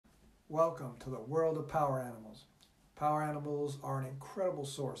Welcome to the world of power animals. Power animals are an incredible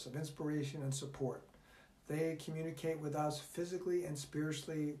source of inspiration and support. They communicate with us physically and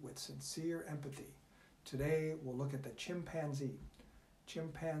spiritually with sincere empathy. Today, we'll look at the chimpanzee.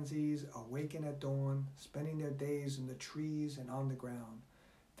 Chimpanzees awaken at dawn, spending their days in the trees and on the ground.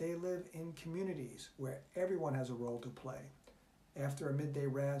 They live in communities where everyone has a role to play. After a midday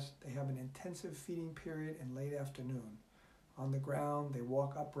rest, they have an intensive feeding period in late afternoon. On the ground, they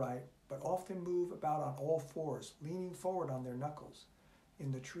walk upright, but often move about on all fours, leaning forward on their knuckles.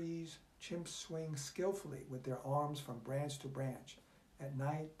 In the trees, chimps swing skillfully with their arms from branch to branch. At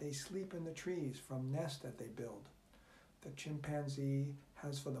night, they sleep in the trees from nests that they build. The chimpanzee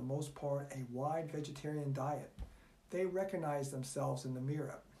has, for the most part, a wide vegetarian diet. They recognize themselves in the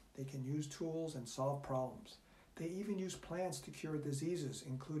mirror. They can use tools and solve problems. They even use plants to cure diseases,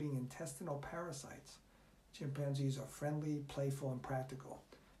 including intestinal parasites. Chimpanzees are friendly, playful, and practical.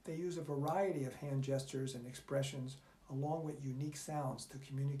 They use a variety of hand gestures and expressions along with unique sounds to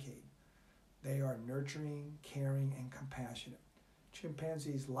communicate. They are nurturing, caring, and compassionate.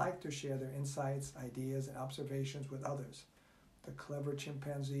 Chimpanzees like to share their insights, ideas, and observations with others. The clever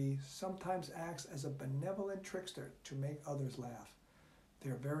chimpanzee sometimes acts as a benevolent trickster to make others laugh.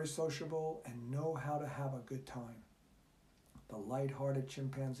 They're very sociable and know how to have a good time. The light-hearted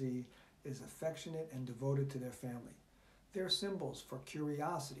chimpanzee is affectionate and devoted to their family. They're symbols for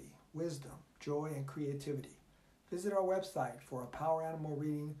curiosity, wisdom, joy, and creativity. Visit our website for a power animal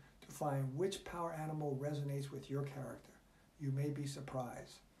reading to find which power animal resonates with your character. You may be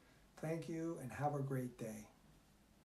surprised. Thank you and have a great day.